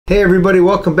Hey everybody,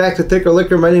 welcome back to Thicker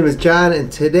Liquor. My name is John, and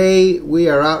today we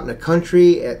are out in the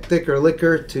country at Thicker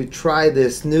Liquor to try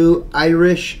this new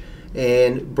Irish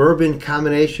and bourbon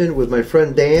combination with my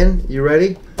friend Dan. You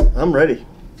ready? I'm ready.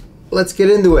 Let's get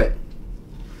into it.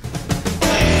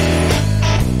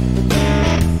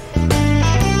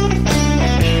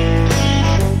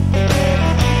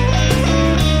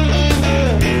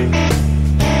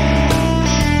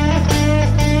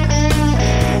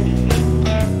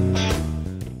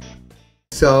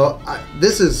 So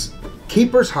this is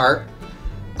Keeper's Heart,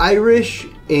 Irish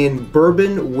and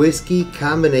bourbon whiskey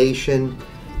combination.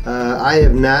 I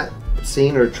have not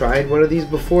seen or tried one of these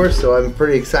before, so I'm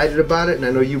pretty excited about it. And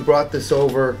I know you brought this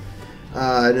over,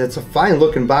 and it's a fine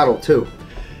looking bottle too.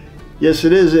 Yes,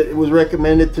 it is. It was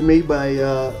recommended to me by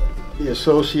the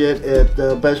associate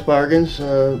at Best Bargains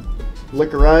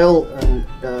Liquor Aisle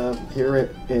here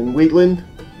in Wheatland,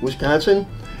 Wisconsin.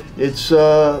 It's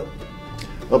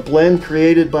a blend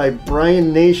created by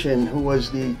Brian Nation, who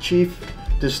was the chief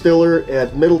distiller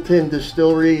at Middleton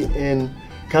Distillery in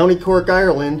County Cork,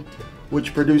 Ireland,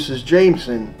 which produces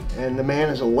Jameson. And the man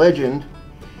is a legend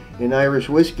in Irish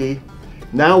whiskey,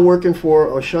 now working for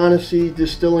O'Shaughnessy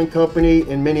Distilling Company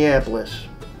in Minneapolis.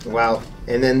 Wow.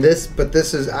 And then this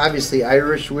is obviously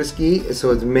Irish whiskey,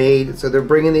 so it's made, so they're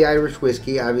bringing the Irish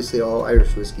whiskey, obviously all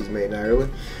Irish whiskey is made in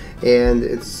Ireland, and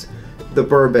it's the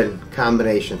bourbon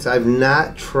combinations. I've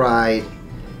not tried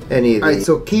any of these. All right,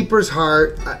 so Keeper's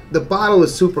Heart, the bottle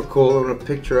is super cool. I'm gonna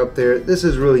picture up there. This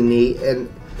is really neat,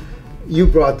 and you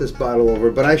brought this bottle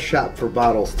over, but I shop for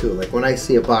bottles too. Like when I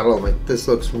see a bottle, I'm like, this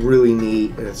looks really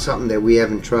neat, and it's something that we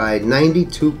haven't tried.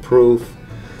 92 proof.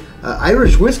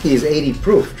 Irish whiskey is 80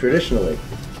 proof traditionally.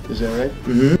 Is that right?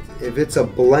 Mm-hmm. If it's a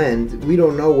blend, we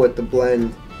don't know what the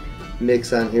blend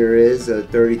mix on here is,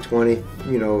 30-20,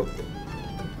 you know,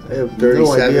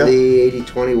 30-70,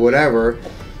 80-20, whatever,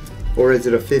 or is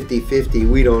it a 50-50?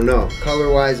 We don't know.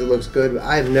 Color-wise, it looks good.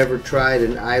 I've never tried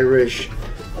an Irish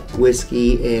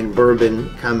whiskey and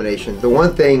bourbon combination. The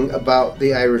one thing about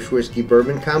the Irish whiskey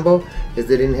bourbon combo is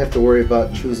they didn't have to worry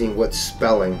about choosing what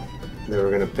spelling they were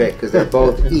going to pick, because they're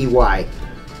both EY.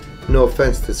 No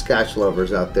offense to Scotch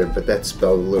lovers out there, but that's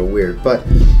spelled a little weird. But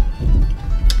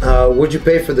what'd you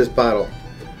pay for this bottle?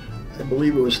 I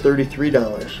believe it was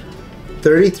 $33.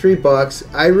 33 bucks,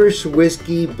 Irish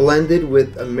whiskey blended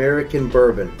with American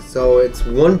bourbon. So it's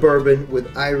one bourbon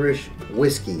with Irish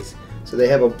whiskeys. So they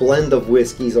have a blend of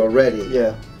whiskeys already.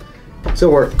 Yeah.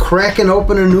 So we're cracking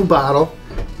open a new bottle,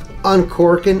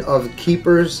 uncorking of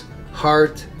Keeper's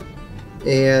Heart,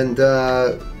 and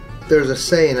there's a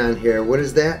saying on here. What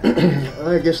is that?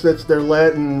 I guess that's their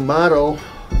Latin motto.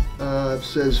 It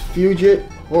says Fugit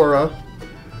Hora,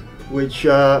 which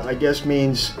I guess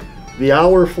means the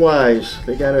hour flies.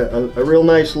 They got a real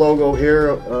nice logo here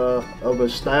of a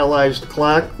stylized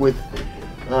clock with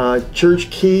church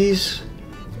keys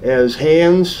as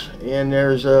hands, and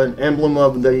there's an emblem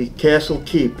of the castle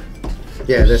keep.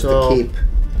 Yeah, that's the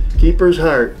keep. Keeper's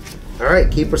Heart. All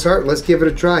right, Keeper's Heart. Let's give it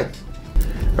a try.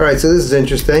 All right, so this is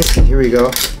interesting. Here we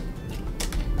go.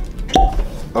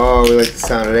 Oh, we like the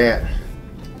sound of that.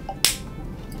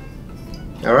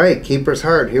 All right, Keeper's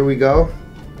Heart. Here we go.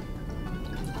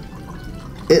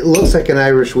 It looks like an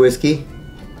Irish whiskey,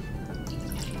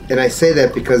 and I say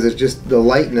that because it's just the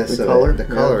lightness of it. The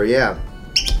color, yeah.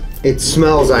 It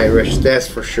smells Irish, that's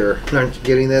for sure. Aren't you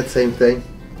getting that same thing?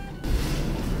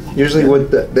 Usually,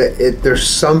 with there's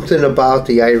something about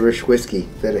the Irish whiskey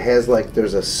that it has, like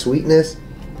there's a sweetness.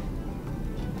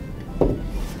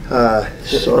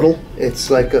 Subtle. It's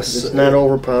like It's not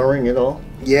overpowering at all.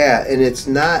 Yeah, and it's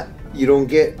not. You don't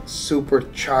get super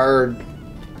charred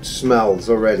smells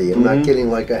already. I'm not getting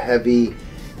like a heavy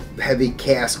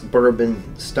cask bourbon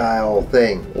style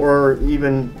thing, or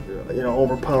even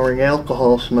overpowering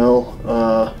alcohol smell.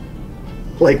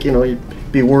 Like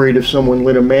you'd be worried if someone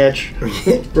lit a match.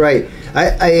 Right.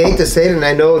 I hate to say it, and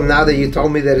I know now that you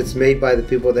told me that it's made by the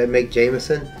people that make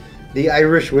Jameson, the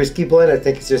Irish whiskey blend, I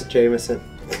think it's just Jameson.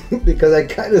 Because I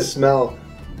kind of smell,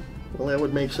 well, that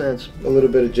would make sense, a little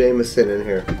bit of Jameson in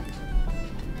here.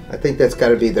 I think that's got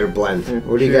to be their blend.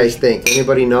 What do you guys think?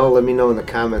 Anybody know? Let me know in the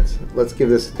comments. Let's give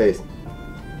this a taste.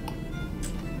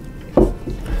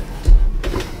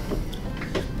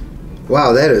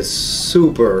 Wow, that is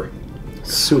super,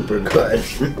 super good.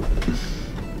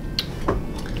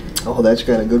 Oh, that's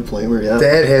got a good flavor, yeah.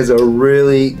 That has a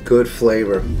really good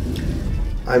flavor.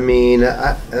 I mean,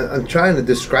 I'm trying to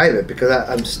describe it because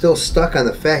I'm still stuck on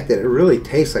the fact that it really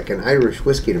tastes like an Irish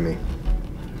whiskey to me.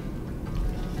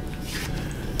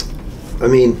 I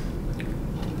mean,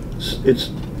 it's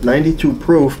 92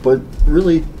 proof, but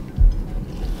really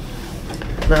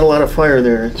not a lot of fire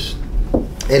there.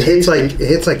 It hits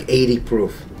like 80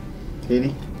 proof.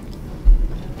 80.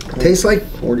 Tastes like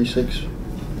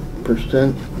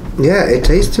 46%. Yeah, it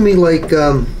tastes to me like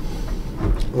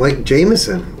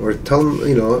Jameson or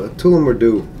Tullamore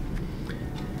Dew.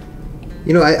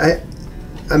 You know,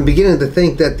 I'm beginning to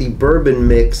think that the bourbon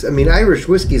mix. I mean, Irish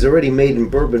whiskey is already made in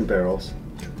bourbon barrels.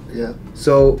 Yeah.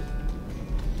 So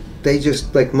they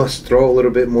just like must throw a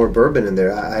little bit more bourbon in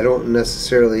there. I don't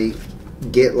necessarily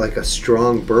get like a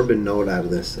strong bourbon note out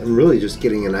of this. I'm really just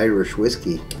getting an Irish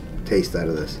whiskey taste out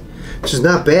of this, which is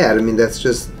not bad. I mean, that's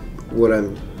just what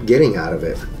I'm getting out of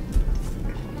it.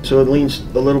 So it leans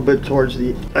a little bit towards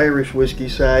the Irish whiskey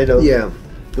side of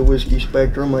the whiskey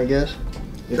spectrum, I guess,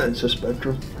 if it's a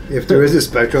spectrum. If there is a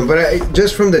spectrum, but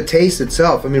just from the taste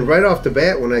itself, I mean, right off the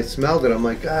bat when I smelled it, I'm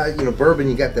like, bourbon,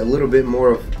 you got that little bit more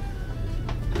of,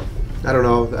 I don't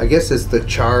know, I guess it's the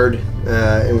charred,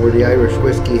 and where the Irish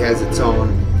whiskey has its own.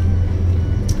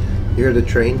 You hear the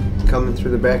train coming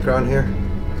through the background here?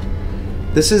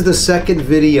 This is the second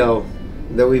video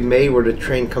that we've made where the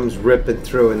train comes ripping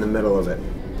through in the middle of it.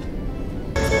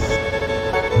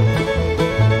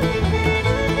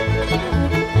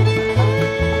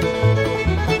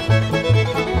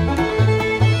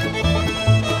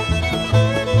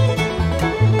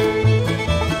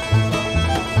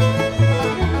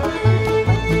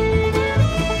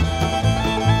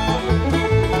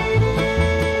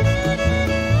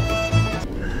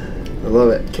 I love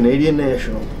it. Canadian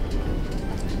National.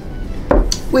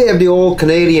 We have the old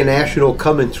Canadian National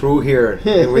coming through here,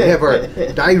 and we have our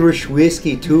Irish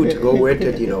whiskey too to go with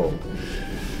it.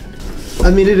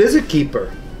 I mean, it is a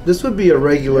keeper. This would be a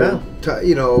regular,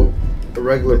 a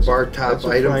regular bar top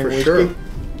item for sure.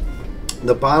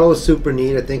 The bottle is super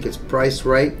neat. I think it's priced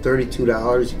right,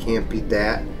 $32. You can't beat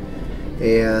that,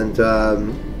 and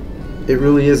it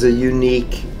really is a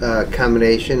unique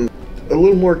combination. A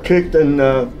little more kick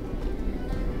than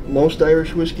most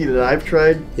Irish whiskey that I've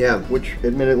tried. Yeah. Which,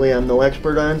 admittedly, I'm no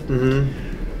expert on.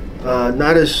 Mm-hmm.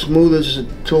 Not as smooth as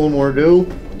Tullamore Dew.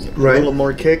 Right. A little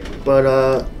more kick, but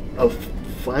a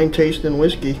fine tasting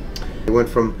whiskey. It went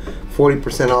from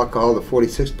 40% alcohol to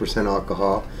 46%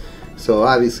 alcohol. So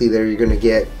obviously there you're going to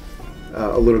get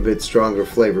a little bit stronger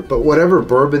flavor. But whatever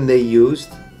bourbon they used,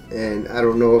 and I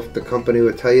don't know if the company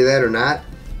would tell you that or not,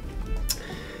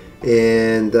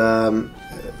 and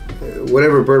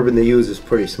whatever bourbon they use is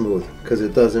pretty smooth because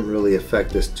it doesn't really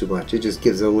affect this too much. It just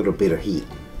gives it a little bit of heat.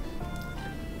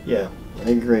 Yeah,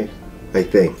 I agree. I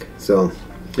think so.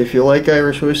 If you like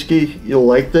Irish whiskey, you'll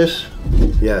like this.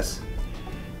 Yes.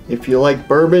 If you like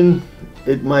bourbon,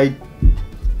 it might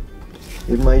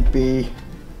be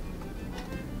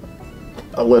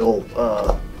a little,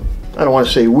 I don't want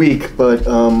to say weak, but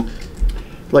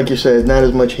like you said, not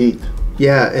as much heat.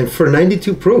 Yeah, and for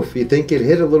 92 proof, you think it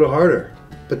hit a little harder.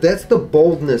 But that's the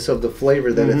boldness of the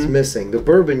flavor that it's missing. The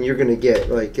bourbon you're going to get,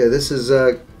 like this is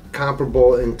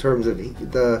comparable in terms of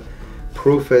the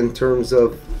proof, in terms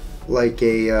of like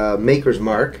a Maker's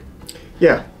Mark.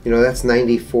 Yeah. That's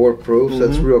 94 proof, so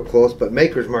it's real close. But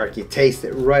Maker's Mark, you taste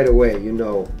it right away.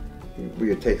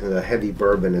 You're tasting a heavy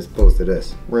bourbon as opposed to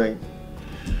this. Right.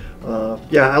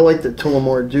 Yeah, I like the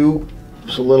Tullamore Dew.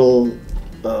 It's a little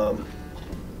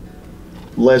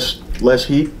less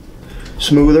heat,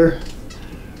 smoother.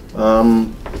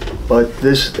 But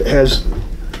this has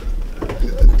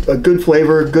a good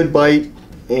flavor, good bite,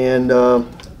 and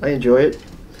I enjoy it.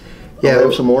 Yeah, I'll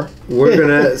have some more. We're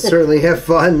gonna certainly have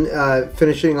fun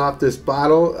finishing off this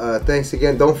bottle. Thanks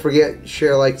again. Don't forget,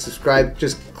 share, like, subscribe.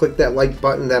 Just click that like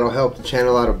button. That'll help the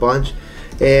channel out a bunch.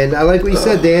 And I like what you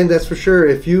said, Dan. That's for sure.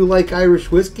 If you like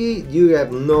Irish whiskey, you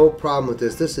have no problem with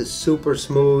this. This is super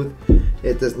smooth.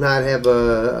 It does not have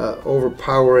a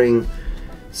overpowering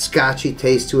scotchy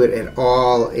taste to it at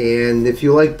all. And if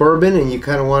you like bourbon and you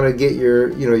kind of want to get your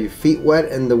your feet wet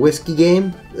in the whiskey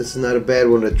game, this is not a bad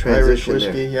one to transition. Irish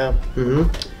whiskey, there. yeah.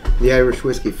 The Irish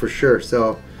whiskey for sure.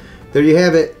 So there you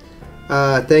have it.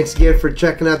 Thanks again for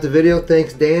checking out the video.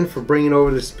 Thanks, Dan, for bringing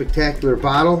over this spectacular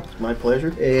bottle. It's my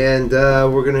pleasure. And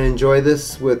we're going to enjoy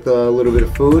this with a little bit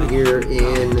of food here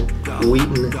in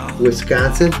Wheaton,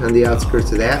 Wisconsin, on the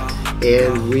outskirts of that.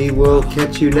 And we will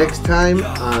catch you next time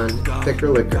on Thicker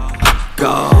Liquor.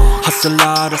 Go. Hustle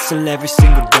hard, hustle every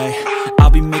single day. I'll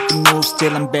be making moves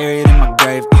till I'm buried in my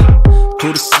grave.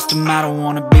 To the system, I don't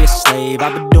wanna be a slave.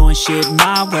 I've been doing shit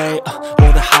my way,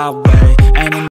 or the highway. And